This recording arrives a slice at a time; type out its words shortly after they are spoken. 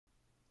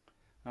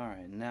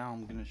Alright, now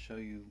I'm going to show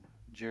you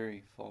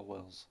Jerry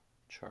Falwell's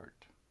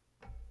chart.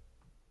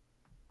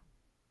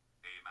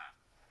 Amen.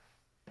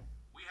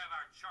 We have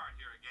our chart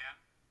here again.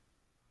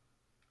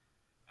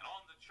 And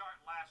on the chart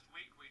last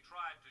week, we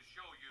tried to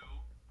show you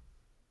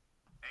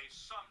a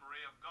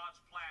summary of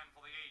God's plan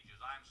for the ages.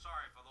 I'm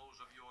sorry for those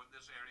of you in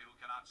this area who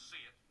cannot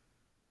see it.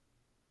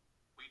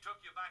 We took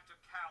you back to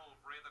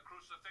Calvary, the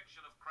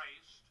crucifixion of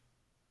Christ,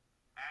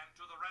 and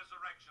to the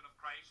resurrection of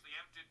Christ, the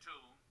empty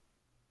tomb,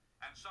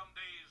 and some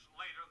days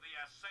later, the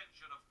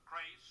ascension of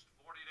Christ,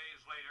 40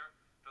 days later,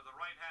 to the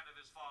right hand of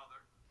his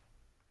Father,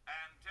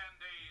 and 10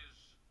 days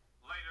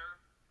later,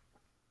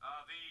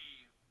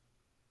 the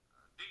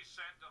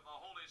descent of the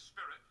Holy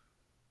Spirit,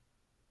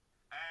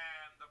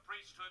 and the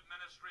priesthood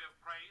ministry of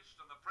Christ,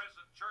 and the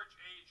present church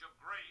age of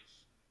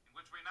grace in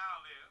which we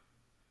now live.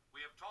 We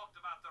have talked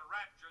about the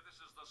rapture.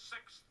 This is the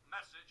 6th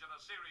message in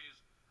a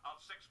series of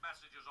 6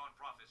 messages on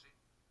prophecy.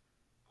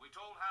 We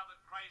told how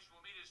that Christ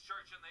will meet his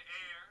church in the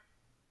air,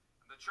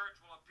 and the church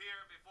will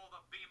appear before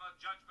the bema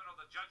judgment or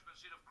the judgment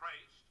seat of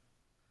Christ,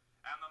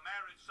 and the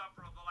marriage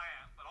supper of the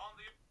Lamb. But on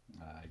the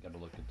I gotta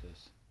look at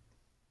this.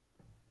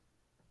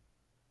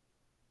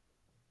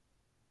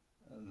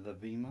 The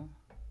bema?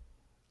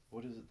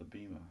 What is it, the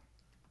bema?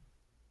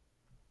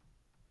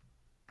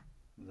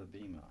 The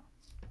bema.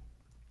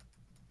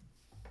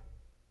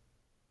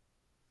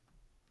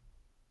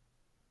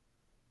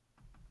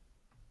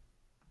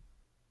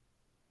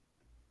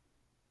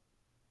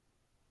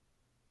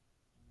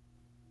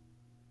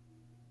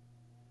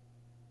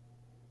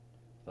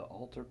 The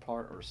altar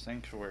part or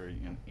sanctuary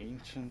in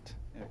ancient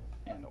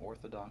and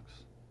Orthodox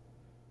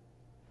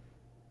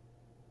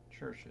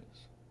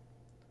churches.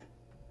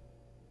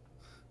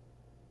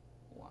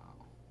 Wow.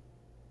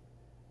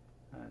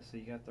 So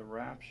you got the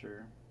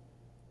rapture,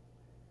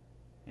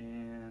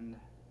 and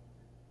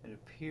it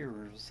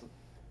appears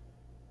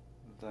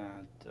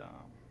that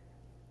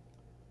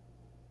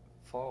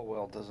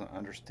Falwell doesn't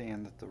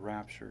understand that the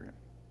rapture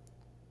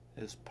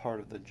is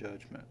part of the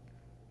judgment.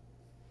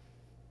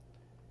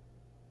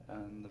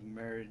 And the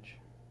marriage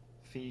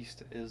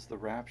feast is the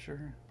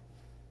rapture.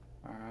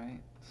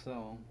 Alright,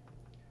 so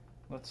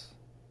let's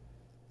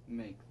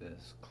make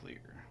this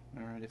clear.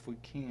 Alright, if we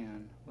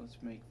can, let's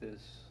make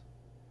this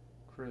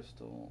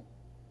crystal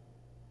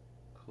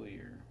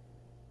clear.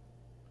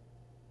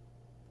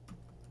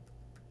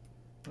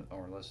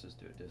 Or let's just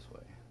do it this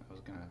way. I was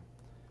gonna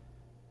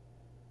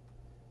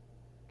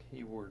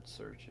keyword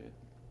search it,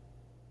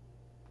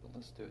 but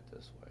let's do it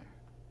this way.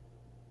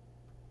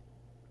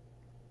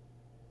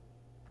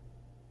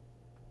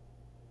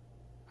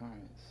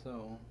 Alright,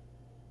 so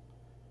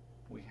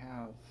we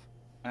have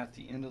at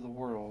the end of the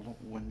world,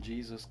 when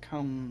Jesus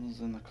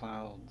comes in the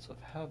clouds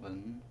of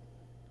heaven,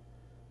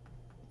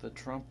 the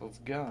trump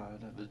of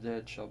God, the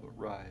dead shall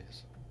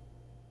rise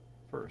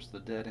first. The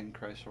dead in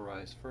Christ shall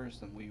rise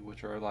first, and we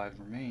which are alive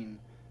and remain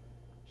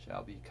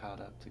shall be caught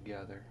up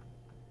together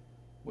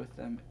with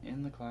them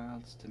in the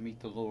clouds to meet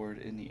the Lord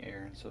in the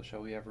air, and so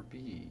shall we ever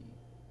be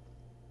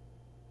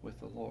with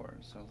the Lord.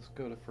 So let's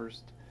go to 1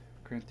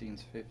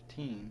 Corinthians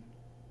 15.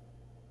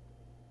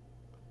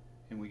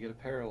 And we get a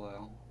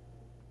parallel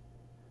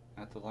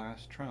at the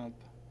last trump,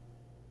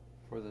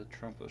 for the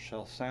trumpet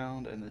shall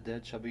sound, and the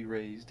dead shall be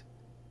raised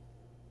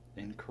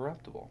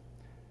incorruptible.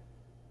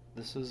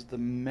 This is the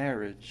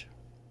marriage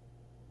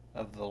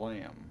of the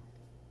Lamb.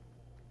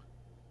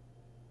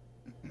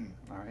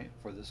 Alright,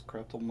 for this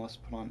corruptible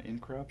must put on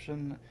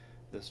incorruption,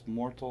 this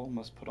mortal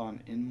must put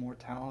on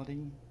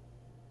immortality.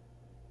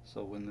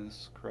 So when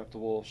this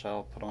corruptible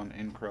shall put on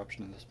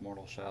incorruption, and this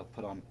mortal shall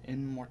put on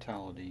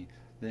immortality,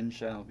 then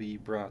shall be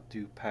brought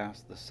to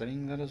pass the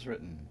saying that is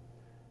written,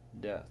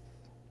 death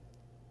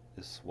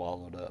is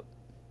swallowed up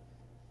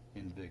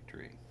in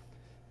victory.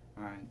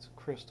 Alright, it's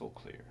crystal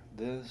clear.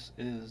 This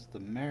is the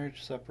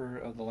marriage supper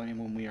of the Lamb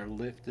when we are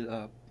lifted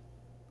up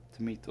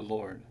to meet the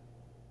Lord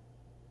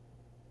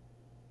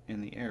in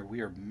the air.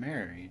 We are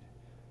married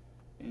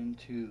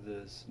into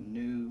this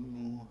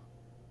new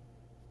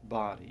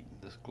body,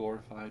 this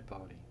glorified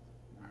body.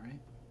 Alright?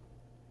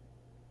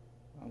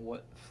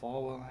 What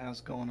Falwell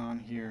has going on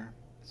here,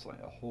 it's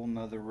like a whole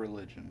nother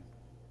religion.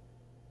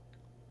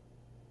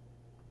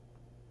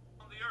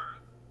 on the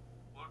earth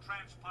will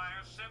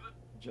transpire 7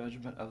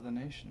 Judgment of the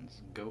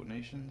nations. Goat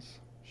nations,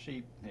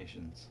 sheep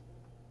nations.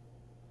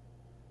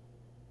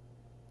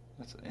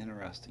 That's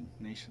interesting.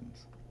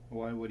 Nations.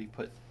 Why would he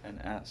put an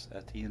S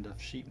at the end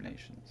of sheep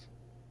nations?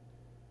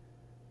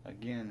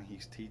 Again,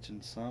 he's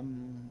teaching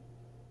some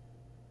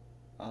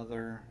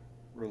other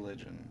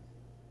religion.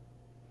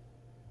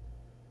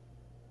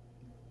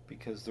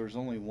 Because there's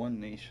only one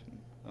nation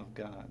of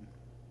God.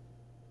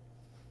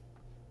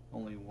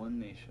 Only one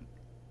nation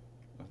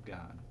of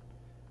God.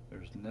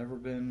 There's never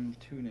been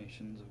 2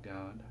 nations of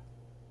God.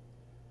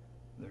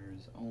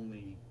 There's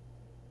only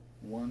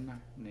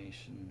one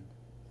nation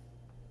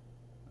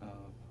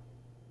of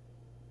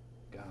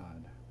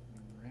God.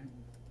 Alright?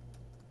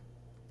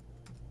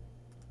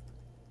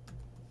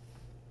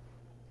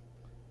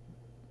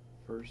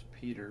 First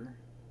Peter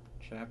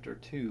chapter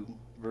 2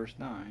 verse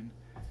 9.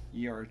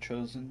 Ye are a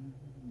chosen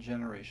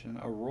generation,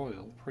 a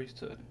royal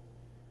priesthood,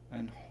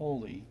 and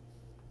holy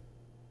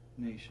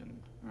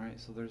nation. Alright,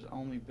 so there's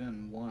only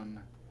been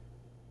one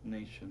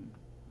nation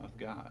of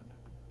God.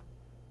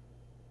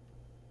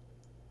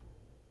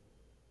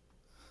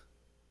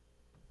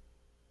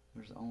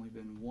 There's only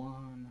been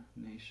one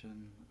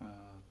nation of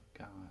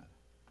God.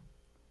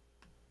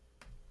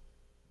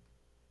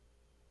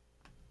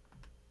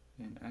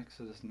 In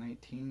Exodus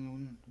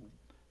 19,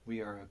 we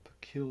are a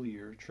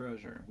peculiar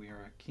treasure. We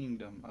are a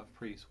kingdom of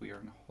priests. We are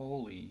a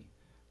holy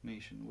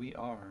nation. We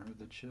are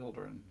the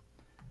children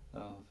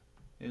of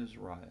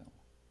Israel.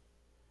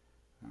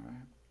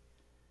 Alright?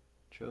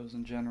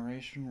 Chosen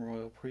generation,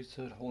 royal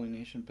priesthood, holy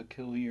nation,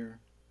 peculiar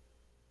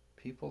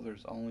people.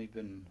 There's only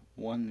been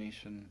one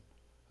nation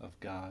of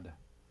God.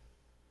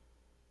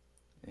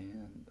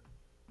 And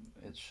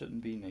it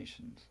shouldn't be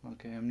nations.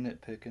 Okay, I'm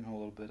nitpicking a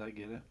little bit, I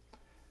get it.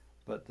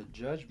 But the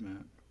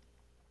judgment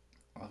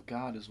of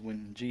God is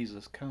when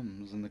Jesus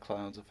comes in the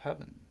clouds of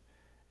heaven.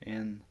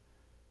 And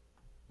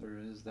there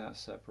is that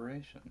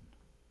separation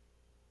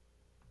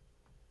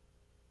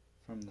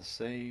from the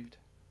saved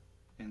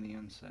and the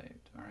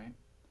unsaved. Alright?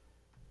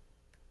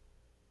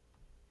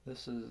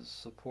 This is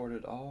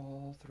supported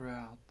all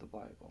throughout the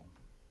Bible.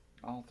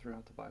 All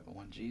throughout the Bible.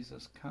 When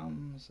Jesus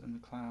comes in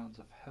the clouds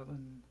of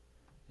heaven,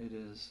 it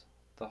is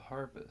the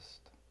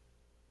harvest.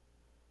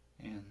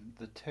 And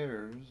the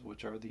tares,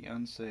 which are the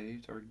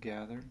unsaved, are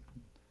gathered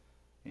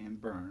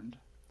and burned.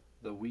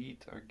 The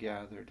wheat are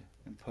gathered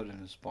and put in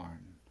his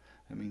barn.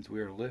 That means we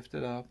are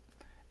lifted up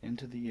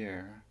into the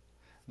air.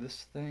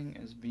 This thing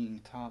is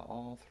being taught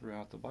all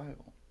throughout the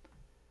Bible.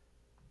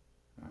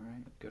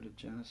 Alright, go to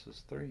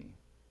Genesis 3.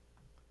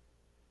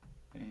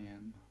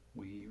 And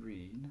we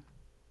read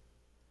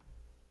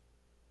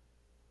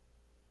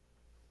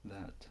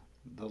that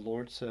the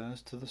Lord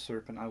says to the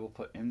serpent, I will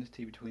put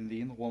enmity between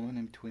thee and the woman,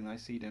 and between thy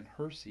seed and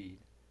her seed.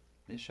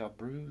 It shall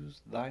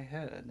bruise thy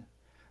head,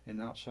 and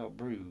thou shalt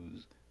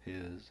bruise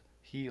his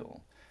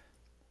heel.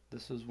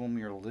 This is when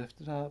we are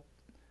lifted up,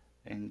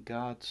 and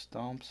God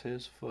stomps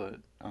his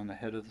foot on the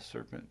head of the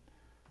serpent,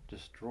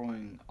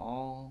 destroying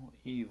all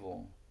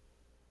evil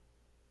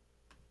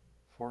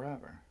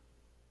forever.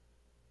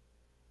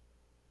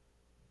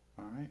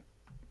 Alright?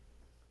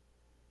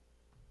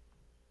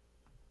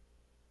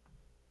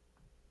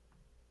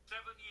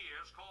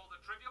 Called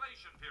the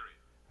tribulation period.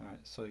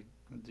 Alright, so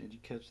did you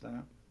catch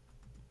that?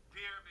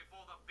 Appear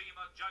before the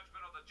bema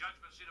judgment of the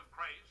judgment seat of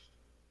Christ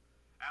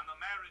and the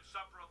marriage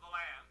supper of the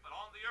Lamb, but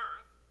on the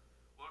earth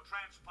will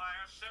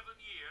transpire 7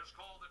 years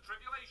called the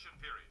tribulation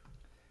period.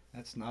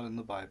 That's not in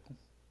the Bible.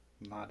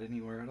 Not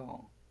anywhere at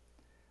all.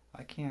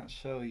 I can't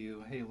show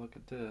you, hey, look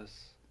at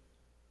this,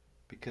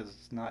 because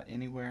it's not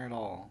anywhere at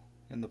all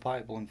in the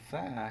Bible. In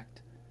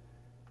fact,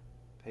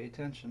 pay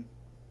attention.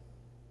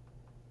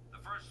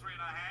 The first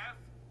 3.5,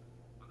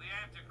 the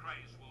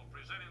Antichrist will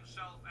present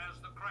himself as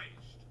the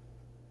Christ.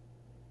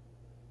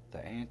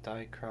 The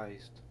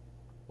Antichrist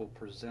will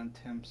present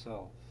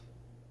himself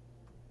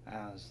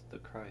as the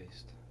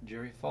Christ.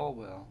 Jerry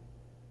Falwell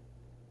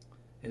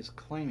is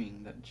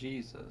claiming that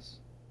Jesus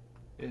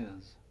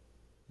is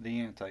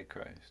the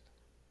Antichrist,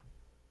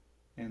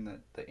 and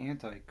that the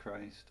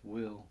Antichrist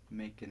will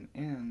make an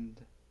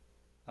end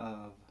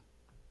of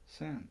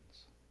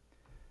sins.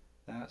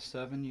 That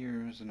 7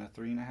 years and a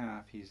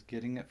 3.5, he's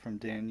getting it from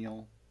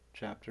Daniel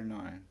chapter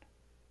 9.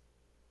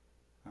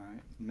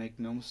 Alright, make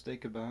no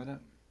mistake about it.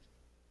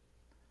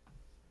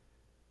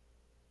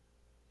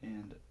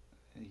 And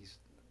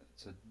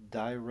it's a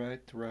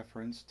direct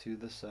reference to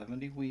the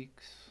 70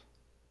 weeks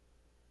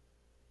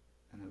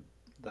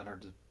that are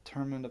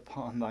determined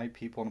upon thy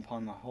people and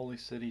upon the holy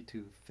city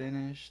to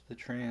finish the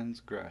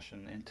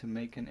transgression and to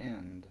make an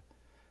end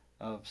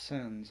of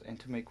sins and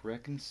to make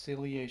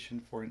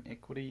reconciliation for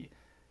iniquity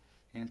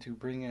and to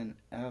bring in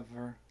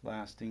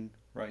everlasting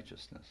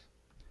righteousness.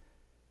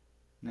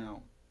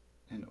 Now,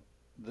 and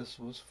this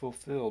was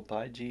fulfilled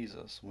by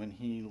Jesus when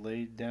he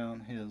laid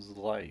down his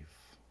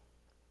life.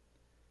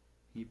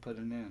 He put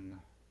an end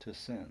to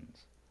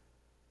sins.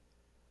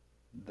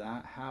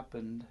 That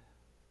happened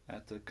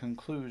at the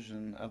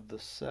conclusion of the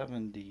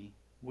 70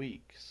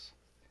 weeks.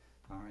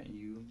 Alright,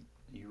 you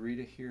read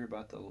it here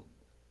about the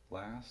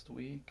last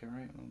week.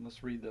 Alright,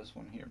 let's read this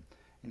one here.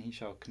 And he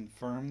shall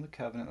confirm the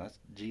covenant. That's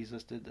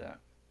Jesus did that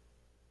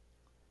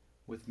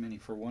with many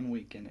for 1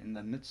 week, and in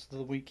the midst of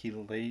the week he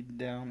laid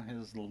down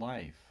his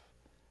life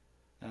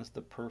as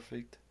the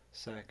perfect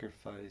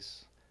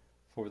sacrifice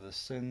for the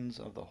sins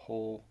of the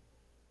whole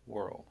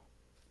world.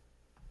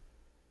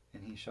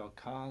 And he shall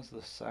cause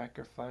the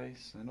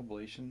sacrifice and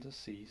oblation to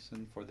cease,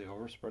 and for the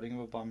overspreading of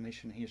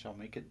abomination he shall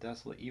make it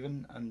desolate,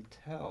 even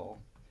until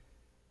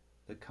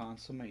the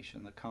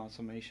consummation. The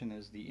consummation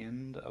is the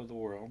end of the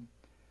world.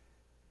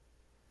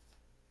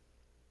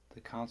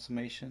 The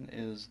consummation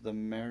is the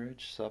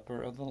marriage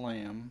supper of the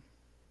Lamb,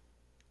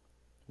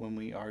 when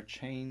we are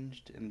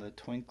changed in the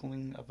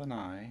twinkling of an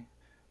eye,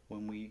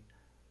 when we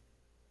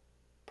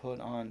put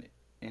on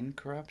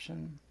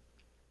incorruption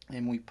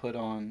and we put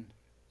on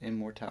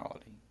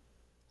immortality.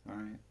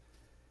 Alright?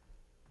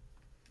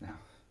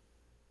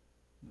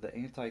 the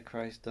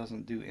Antichrist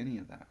doesn't do any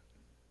of that.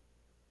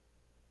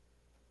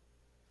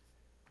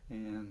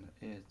 And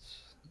it's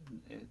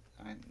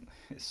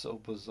so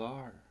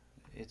bizarre.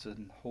 It's a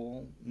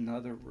whole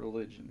nother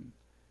religion.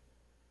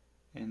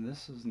 And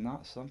this is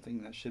not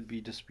something that should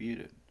be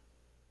disputed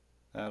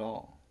at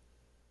all.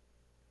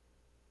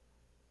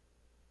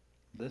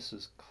 This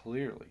is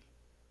clearly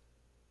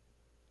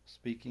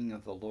speaking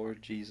of the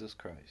Lord Jesus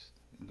Christ.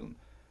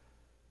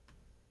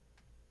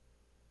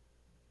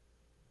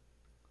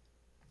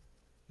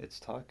 It's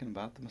talking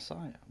about the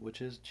Messiah,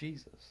 which is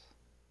Jesus.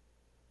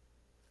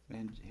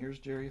 And here's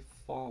Jerry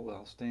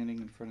Falwell standing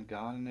in front of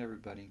God and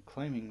everybody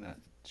claiming that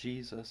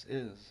Jesus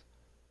is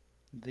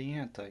the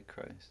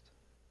Antichrist.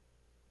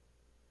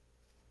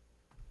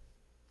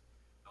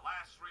 The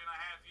last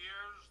 3.5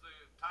 years, the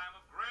time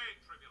of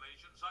great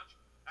tribulation, such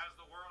as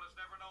the world has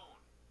never known.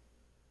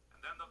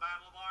 And then the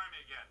Battle of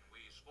Armageddon,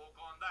 we spoke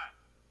on that.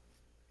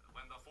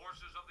 When the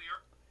forces of the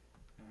earth...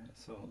 Alright,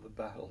 so the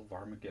Battle of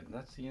Armageddon,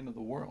 that's the end of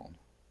the world.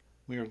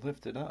 We are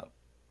lifted up.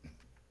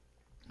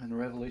 And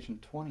Revelation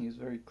 20 is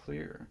very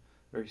clear,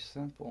 very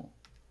simple,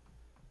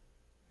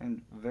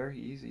 and very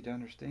easy to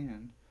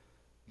understand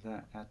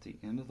that at the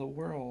end of the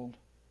world,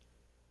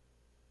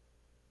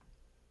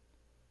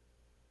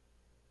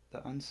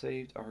 the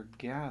unsaved are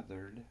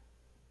gathered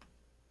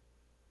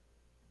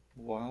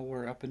while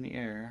we're up in the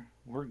air.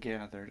 We're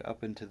gathered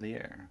up into the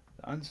air.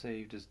 The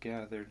unsaved is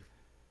gathered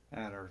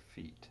at our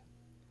feet.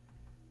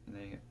 And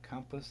they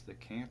encompass the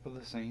camp of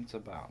the saints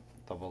about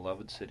the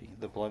beloved city.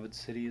 The beloved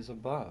city is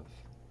above.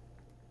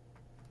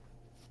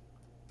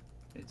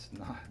 It's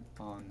not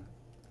on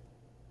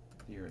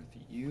the earth.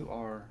 You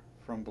are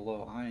from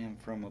below. I am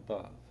from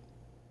above.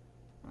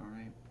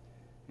 Alright?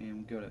 And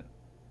we go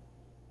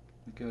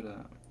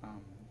to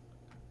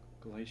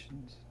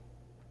Galatians.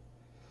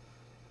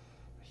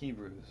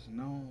 Hebrews.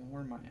 No,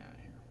 where am I at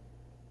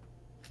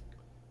here?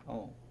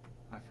 Oh,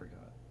 I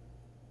forgot.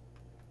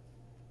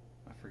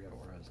 I forgot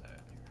where I was at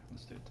here.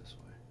 Let's do it this way.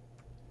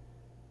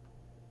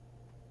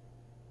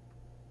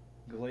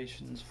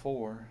 Galatians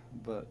 4,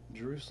 but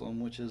Jerusalem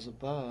which is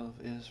above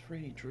is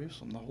free.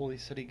 Jerusalem, the holy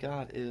city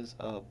God, is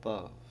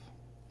above.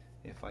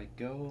 If I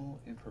go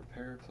and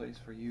prepare a place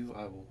for you,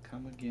 I will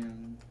come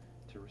again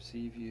to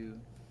receive you.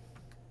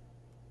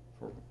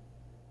 For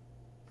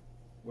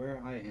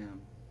where I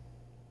am,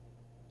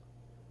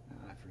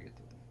 I forget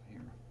the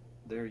here.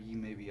 There ye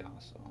may be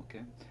also,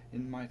 okay?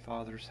 In my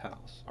Father's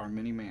house are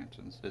many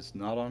mansions. It's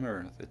not on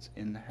earth, it's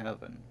in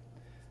heaven.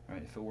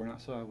 Right, if it were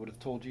not so, I would have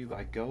told you,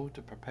 I go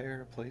to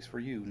prepare a place for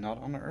you,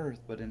 not on earth,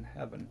 but in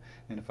heaven.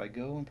 And if I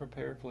go and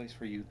prepare a place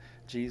for you,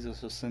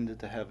 Jesus ascended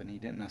to heaven. He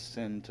didn't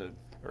ascend to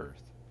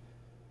earth.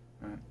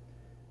 Right?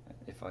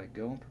 If I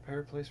go and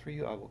prepare a place for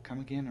you, I will come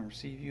again and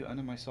receive you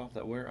unto myself,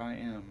 that where I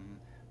am,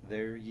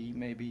 there ye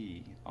may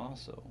be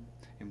also.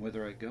 And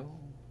whither I go,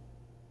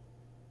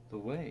 the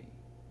way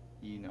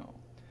ye know.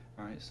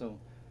 Alright, so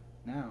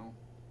now,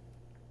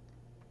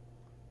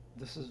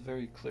 this is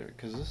very clear,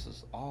 because this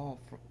is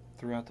all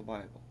throughout the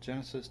Bible,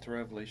 Genesis to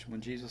Revelation.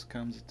 When Jesus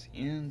comes, it's the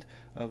end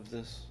of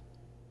this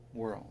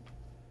world.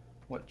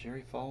 What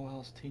Jerry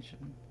Falwell is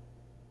teaching,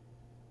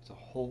 it's a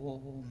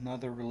whole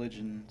nother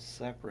religion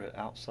separate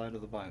outside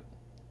of the Bible.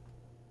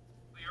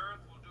 The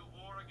earth will do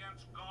war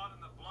against God,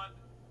 and the blood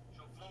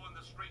shall flow in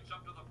the streets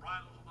up to the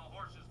bridles of the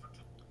horses for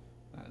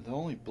two. The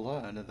only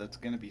blood that's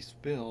going to be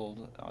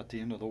spilled at the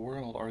end of the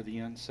world are the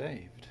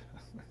unsaved.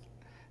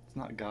 It's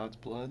not God's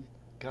blood.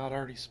 God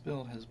already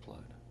spilled his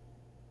blood.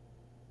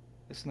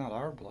 It's not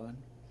our blood.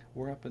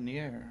 We're up in the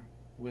air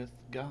with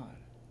God.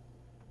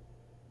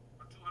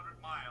 For 200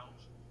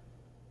 miles,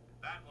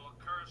 that will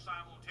occur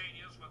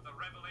simultaneous with the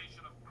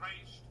revelation of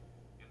Christ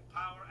in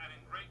power and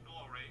in great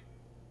glory,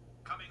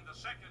 coming the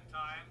second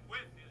time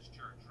with his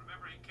church.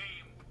 Remember, he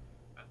came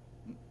at...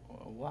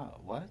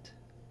 Wow, what?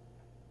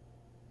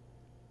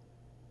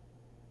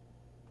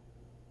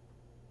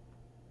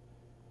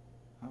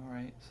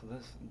 Alright, so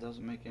this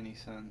doesn't make any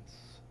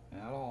sense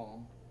at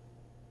all.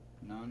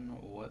 None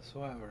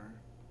whatsoever.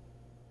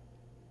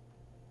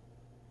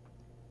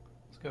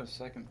 Let's go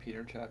to 2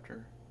 Peter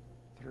chapter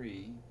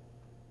 3.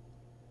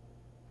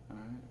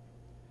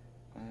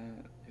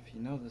 Alright. If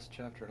you know this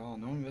chapter at all,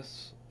 knowing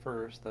this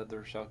first, that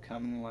there shall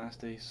come in the last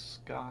days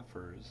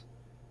scoffers,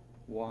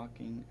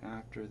 walking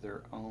after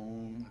their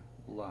own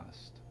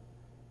lust.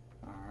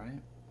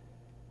 Alright.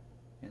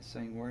 It's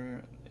saying,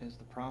 where is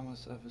the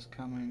promise of his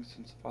coming,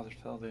 since the fathers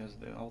fell, as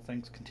all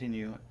things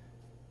continue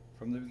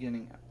from the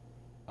beginning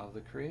of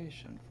the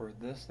creation. For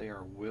this they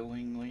are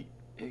willingly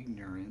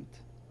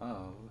ignorant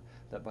of,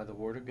 that by the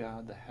word of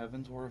God the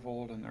heavens were of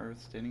old, and the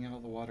earth standing out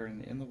of the water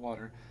and in the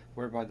water,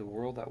 whereby the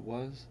world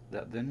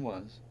that then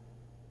was,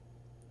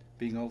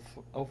 being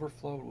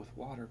overflowed with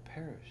water,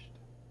 perished.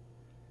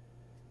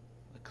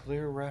 A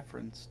clear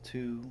reference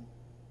to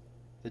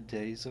the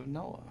days of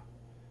Noah,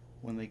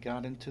 when they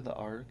got into the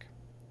ark,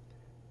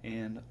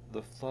 and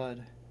the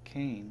flood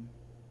came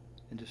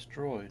and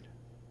destroyed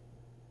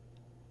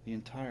the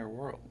entire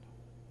world.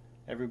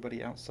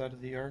 Everybody outside of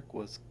the ark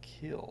was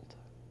killed.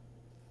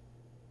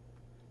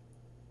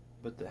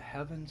 But the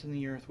heavens and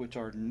the earth which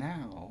are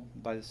now,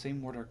 by the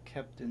same word, are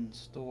kept in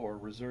store,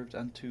 reserved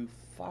unto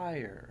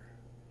fire,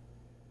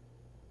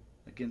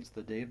 against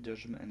the day of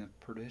judgment and of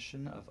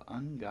perdition of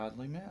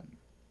ungodly men.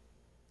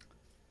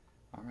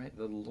 Alright,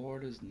 the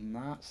Lord is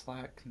not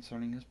slack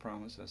concerning his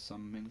promise, as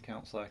some men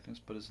count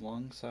slackness, but is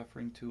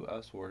long-suffering to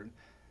usward,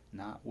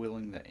 not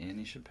willing that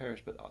any should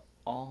perish, but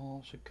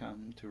all should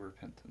come to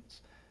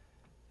repentance.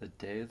 The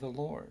day of the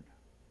Lord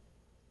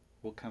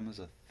will come as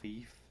a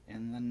thief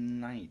in the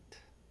night.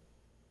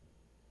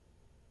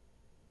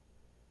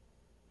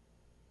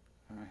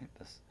 Alright,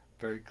 that's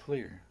very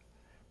clear.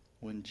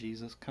 When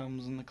Jesus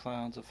comes in the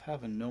clouds of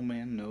heaven, no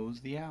man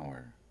knows the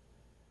hour.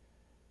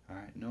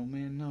 Alright, no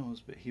man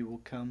knows, but he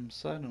will come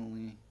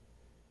suddenly,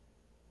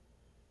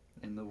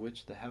 in the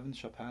which the heavens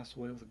shall pass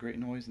away with a great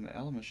noise, and the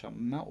elements shall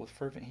melt with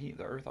fervent heat.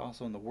 The earth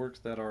also and the works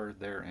that are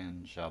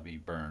therein shall be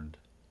burned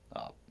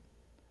up.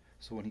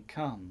 So when he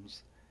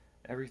comes,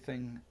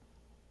 everything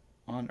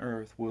on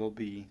earth will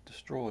be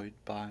destroyed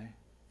by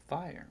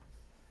fire.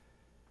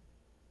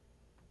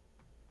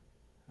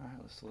 Alright,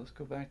 so let's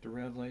go back to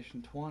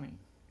Revelation 20.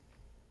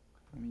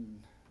 I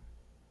mean,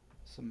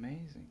 it's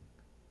amazing.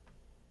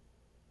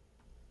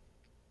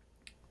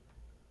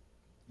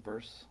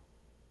 Verse,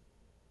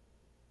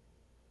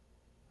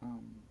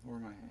 where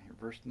am I at here?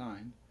 Verse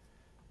 9.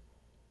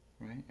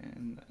 Right?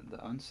 And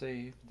the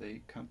unsaved,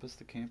 they compassed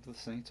the camp of the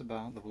saints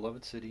about, the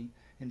beloved city,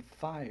 and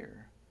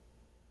fire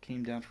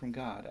came down from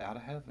God out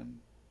of heaven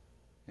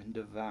and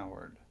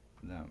devoured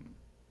them.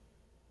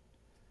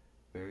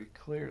 Very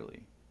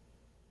clearly,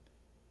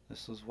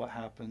 this is what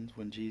happens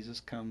when Jesus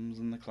comes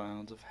in the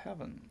clouds of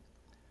heaven.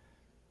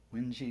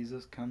 When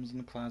Jesus comes in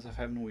the clouds of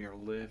heaven, we are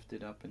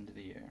lifted up into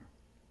the air.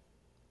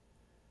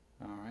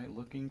 Alright,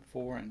 looking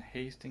for and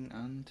hasting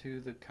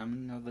unto the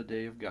coming of the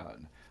day of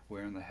God,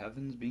 wherein the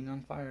heavens being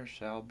on fire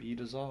shall be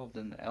dissolved,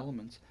 and the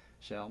elements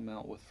shall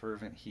melt with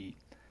fervent heat.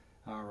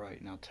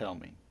 Alright, now tell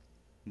me,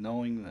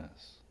 knowing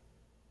this,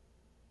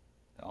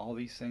 all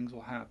these things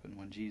will happen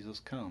when Jesus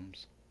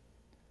comes,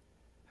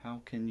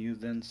 how can you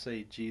then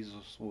say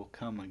Jesus will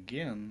come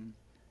again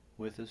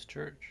with his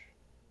church?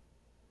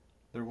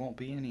 There won't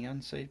be any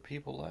unsaved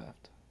people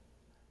left,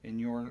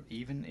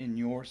 even in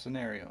your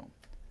scenario.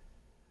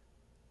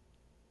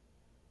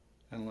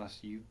 Unless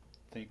you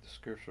think the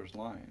scripture's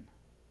lying.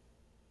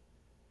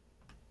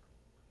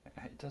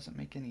 It doesn't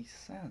make any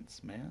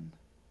sense, man.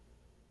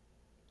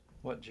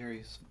 What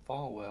Jerry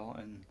Falwell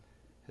and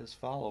his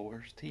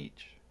followers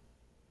teach.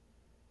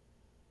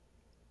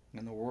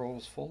 And the world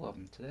is full of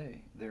them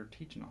today. They're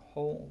teaching a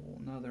whole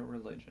nother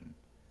religion.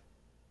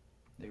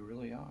 They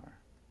really are.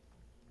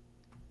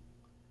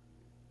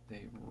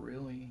 They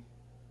really,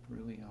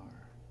 really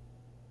are.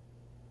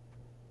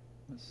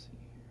 Let's see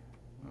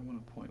here. I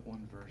want to point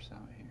one verse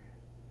out here.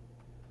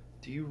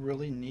 Do you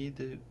really need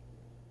to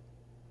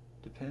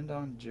depend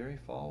on Jerry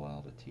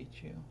Falwell to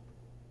teach you?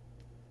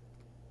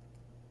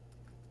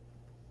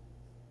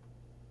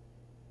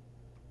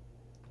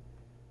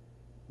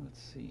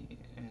 Let's see,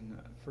 in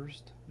 1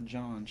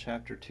 John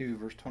chapter 2,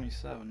 verse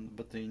 27,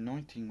 but the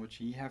anointing which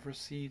ye have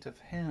received of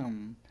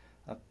him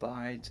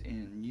abides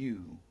in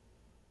you,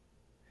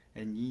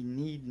 and ye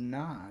need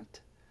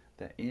not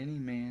that any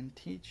man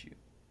teach you.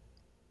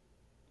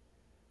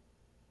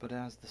 But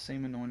as the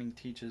same anointing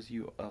teaches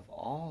you of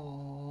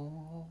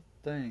all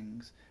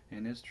things,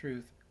 and is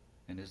truth,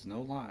 and is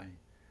no lie,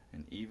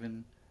 and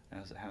even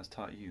as it has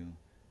taught you,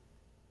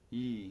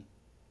 ye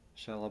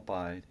shall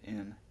abide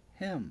in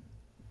him.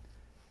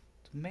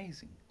 It's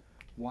amazing.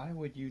 Why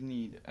would you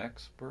need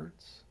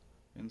experts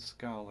and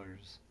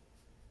scholars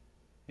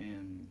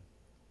and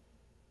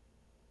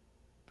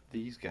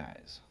these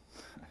guys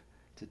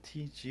to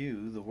teach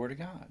you the Word of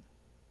God?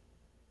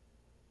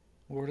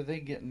 Where are they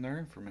getting their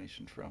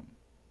information from?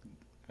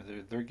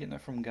 They're getting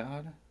it from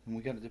God, and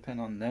we got to depend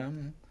on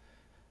them?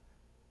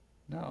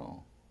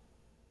 No.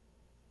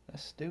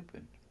 That's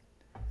stupid.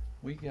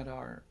 We get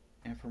our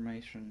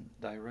information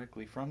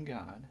directly from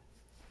God,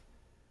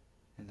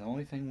 and the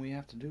only thing we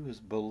have to do is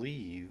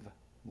believe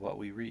what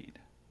we read.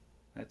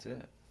 That's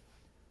it.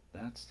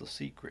 That's the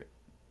secret.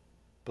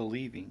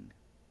 Believing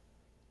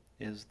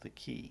is the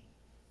key.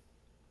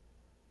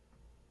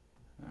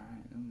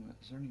 Alright,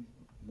 is there any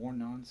more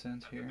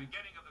nonsense here? At the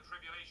beginning of the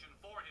tribulation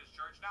for his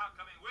church, now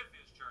coming with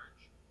his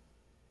church.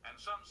 And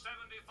some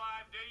 75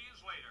 days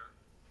later,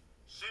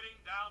 sitting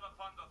down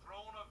upon the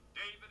throne of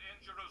David in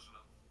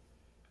Jerusalem.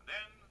 And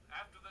then,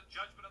 after the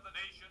judgment of the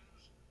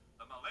nations,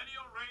 the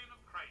millennial reign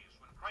of Christ,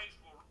 when Christ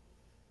will...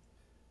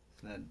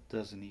 That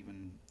doesn't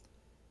even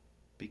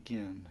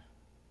begin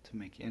to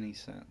make any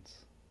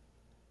sense.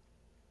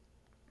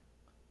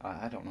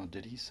 I don't know,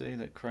 did he say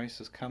that Christ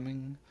is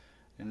coming,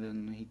 and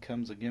then he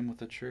comes again with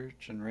the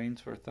church and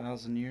reigns for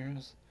 1,000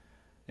 years,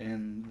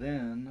 and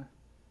then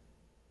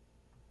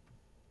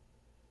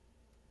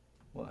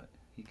what?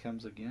 He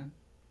comes again?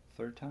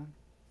 Third time?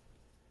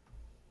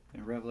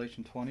 In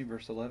Revelation 20,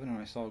 verse 11, and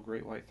I saw a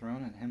great white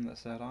throne, and him that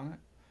sat on it,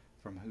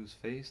 from whose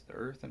face the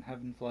earth and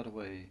heaven fled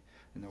away,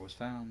 and there was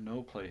found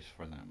no place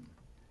for them.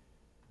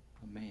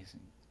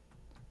 Amazing.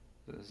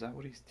 Is that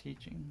what he's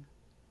teaching?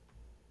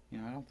 You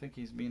know, I don't think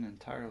he's being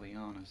entirely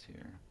honest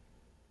here.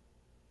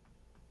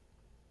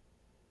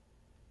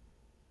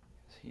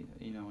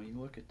 You know, you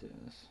look at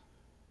this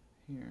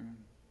here,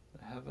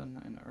 the heaven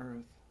and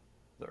earth,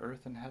 the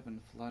earth and heaven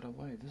fled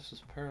away. This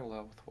is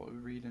parallel with what we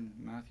read in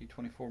Matthew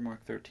 24,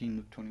 Mark 13,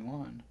 Luke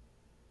 21.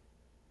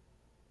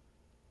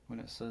 When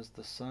it says,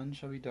 the sun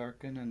shall be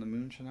darkened, and the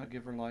moon shall not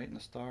give her light, and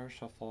the stars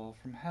shall fall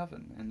from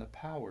heaven, and the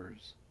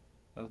powers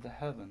of the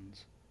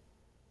heavens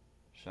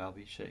shall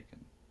be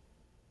shaken.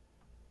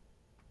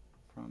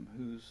 From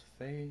whose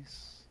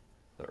face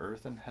the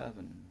earth and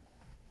heaven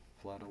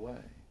fled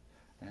away.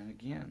 And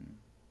again,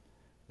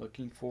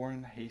 looking for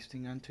and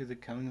hasting unto the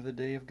coming of the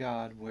day of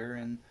God,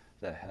 wherein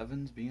the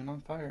heavens being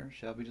on fire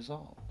shall be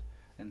dissolved,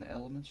 and the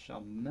elements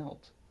shall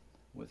melt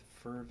with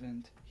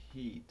fervent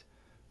heat,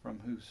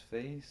 from whose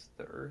face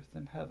the earth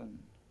and heaven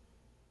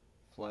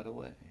fled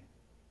away.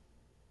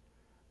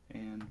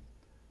 And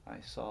I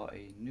saw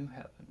a new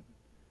heaven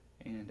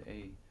and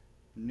a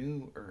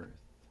new earth,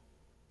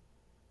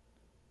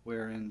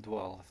 wherein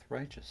dwelleth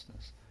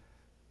righteousness.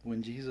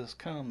 When Jesus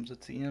comes,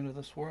 it's the end of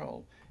this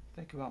world.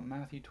 Think about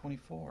Matthew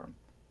 24.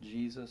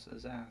 Jesus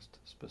is asked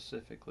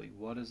specifically,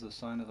 what is the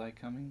sign of thy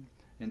coming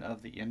and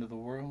of the end of the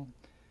world?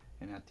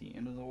 And at the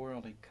end of the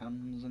world he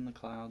comes in the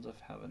clouds of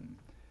heaven,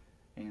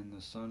 and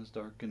the sun is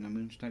darkened, the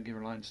moon shall not give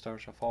her light, and the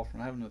stars shall fall from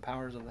heaven, and the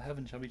powers of the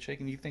heaven shall be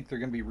shaken. You think they're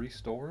going to be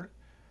restored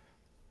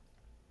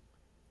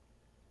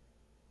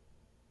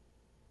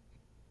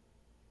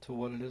to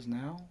what it is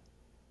now?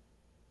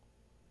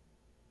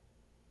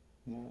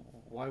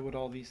 Why would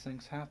all these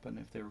things happen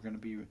if they were going to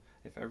be,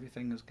 if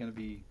everything is going to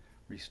be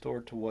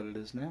restored to what it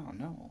is now?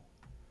 No.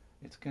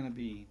 It's going to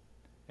be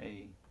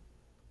a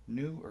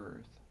new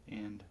earth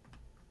and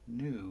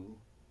new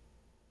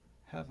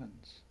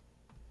heavens.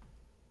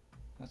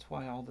 That's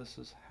why all this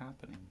is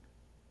happening.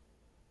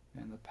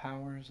 And the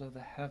powers of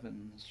the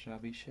heavens shall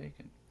be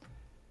shaken.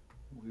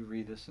 We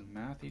read this in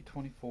Matthew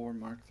 24,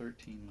 Mark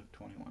 13, Luke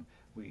 21.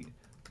 We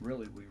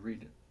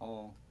read it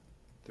all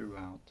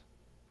throughout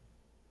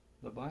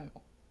the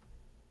Bible.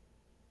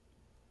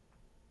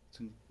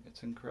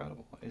 It's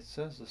incredible. It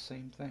says the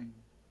same thing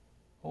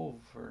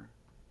over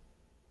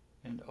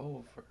and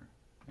over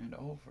and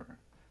over.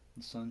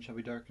 The sun shall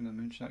be darkened, the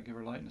moon shall not give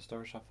her light, and the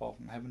stars shall fall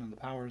from heaven, and the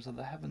powers of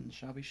the heavens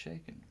shall be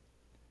shaken.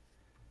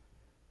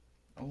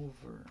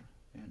 Over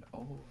and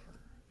over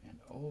and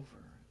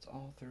over. It's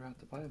all throughout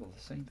the Bible,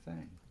 the same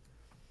thing.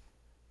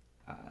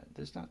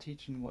 This is not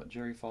teaching what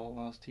Jerry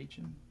Falwell is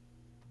teaching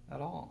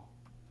at all.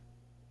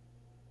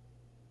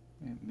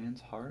 Men's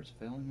hearts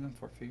failing them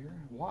for fear?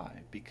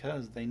 Why?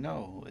 Because they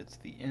know it's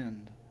the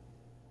end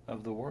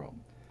of the world.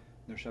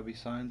 There shall be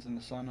signs in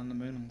the sun, and the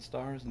moon, and the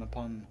stars, and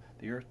upon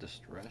the earth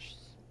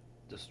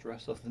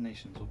distress of the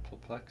nations with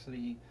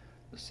perplexity,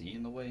 the sea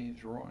and the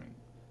waves roaring.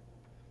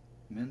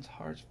 Men's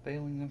hearts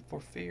failing them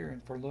for fear,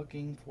 and for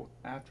looking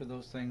after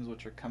those things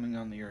which are coming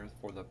on the earth,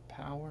 for the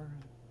power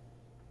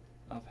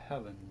of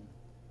heaven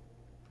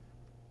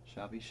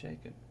shall be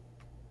shaken.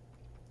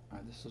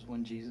 This is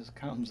when Jesus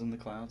comes in the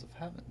clouds of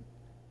heaven.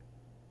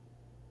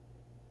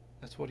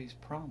 That's what he's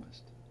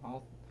promised.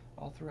 All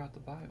throughout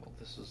the Bible,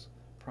 this is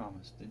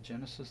promised. In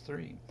Genesis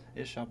 3,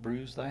 it shall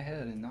bruise thy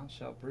head, and thou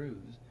shalt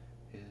bruise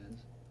his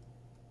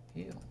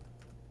heel.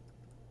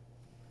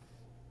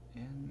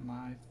 In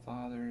my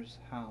Father's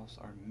house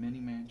are many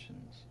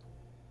mansions.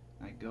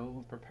 I go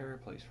and prepare a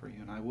place for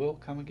you, and I will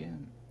come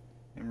again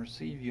and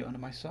receive you unto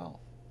myself.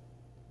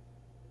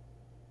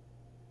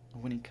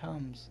 When he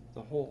comes,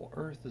 the whole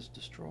earth is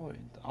destroyed.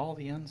 All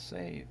the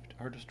unsaved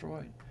are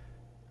destroyed.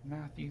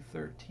 Matthew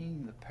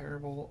 13, the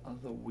parable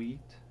of the wheat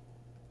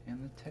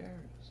and the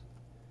tares.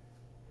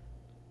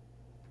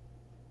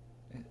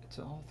 It's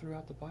all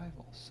throughout the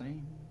Bible.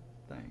 Same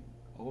thing.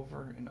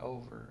 Over and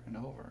over and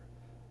over.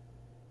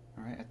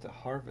 Alright, at the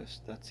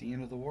harvest, that's the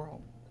end of the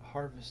world. The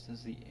harvest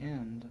is the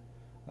end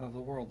of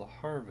the world. The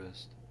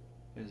harvest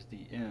is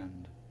the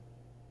end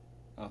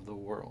of the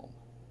world.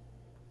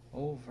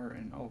 Over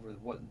and over.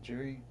 What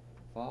Jerry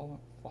Falwell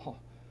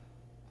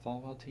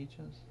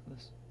teaches,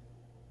 this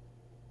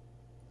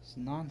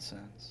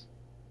nonsense.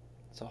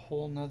 It's a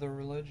whole nother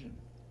religion.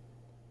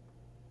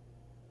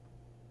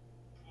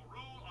 Will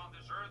rule on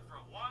this earth for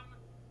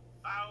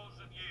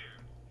 1,000 years.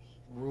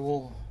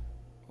 Rule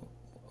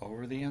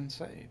over the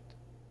unsaved.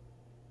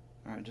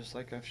 Alright, just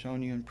like I've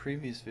shown you in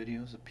previous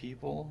videos, the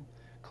people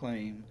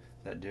claim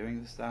that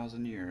during this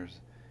 1,000 years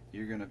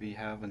you're going to be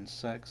having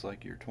sex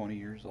like you're 20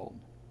 years old.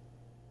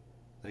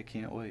 They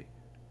can't wait.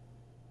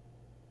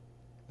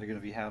 They're going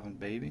to be having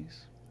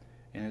babies,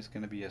 and it's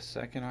going to be a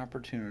second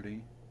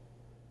opportunity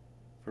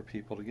for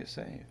people to get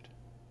saved.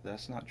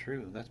 That's not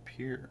true. That's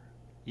pure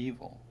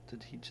evil to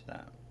teach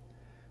that.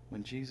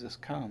 When Jesus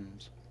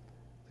comes,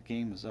 the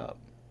game is up.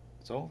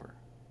 It's over.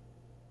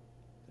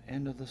 The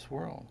end of this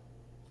world.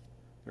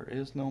 There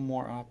is no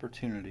more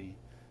opportunity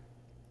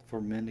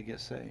for men to get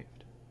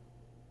saved.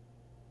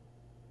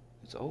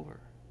 It's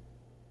over.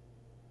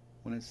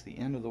 When it's the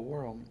end of the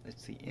world,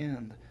 it's the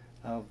end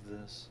of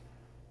this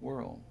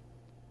world.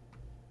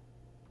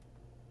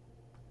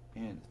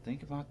 And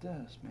think about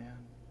this, man.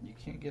 You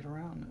can't get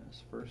around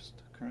this. 1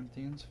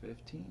 Corinthians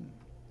 15.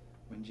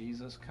 When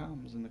Jesus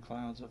comes in the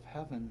clouds of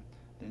heaven,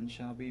 then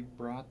shall be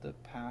brought to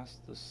pass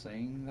the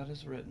saying that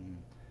is written,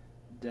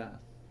 death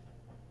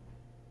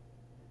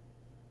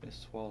is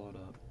swallowed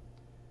up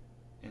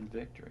in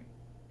victory.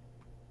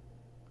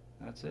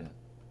 That's it.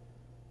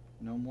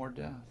 No more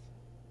death.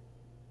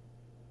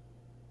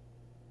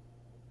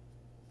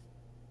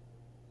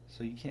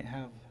 So you can't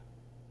have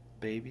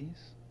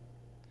babies.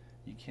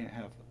 You can't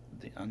have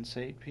the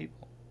unsaved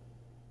people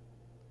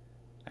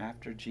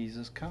after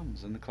Jesus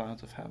comes in the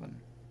clouds of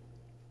heaven.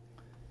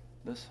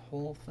 This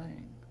whole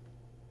thing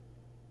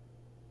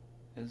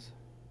is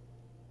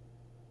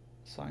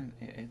sign.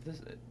 It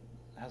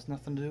has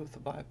nothing to do with the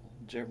Bible.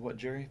 What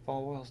Jerry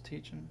Falwell's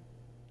teaching,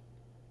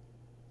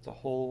 it's a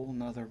whole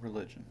nother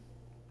religion.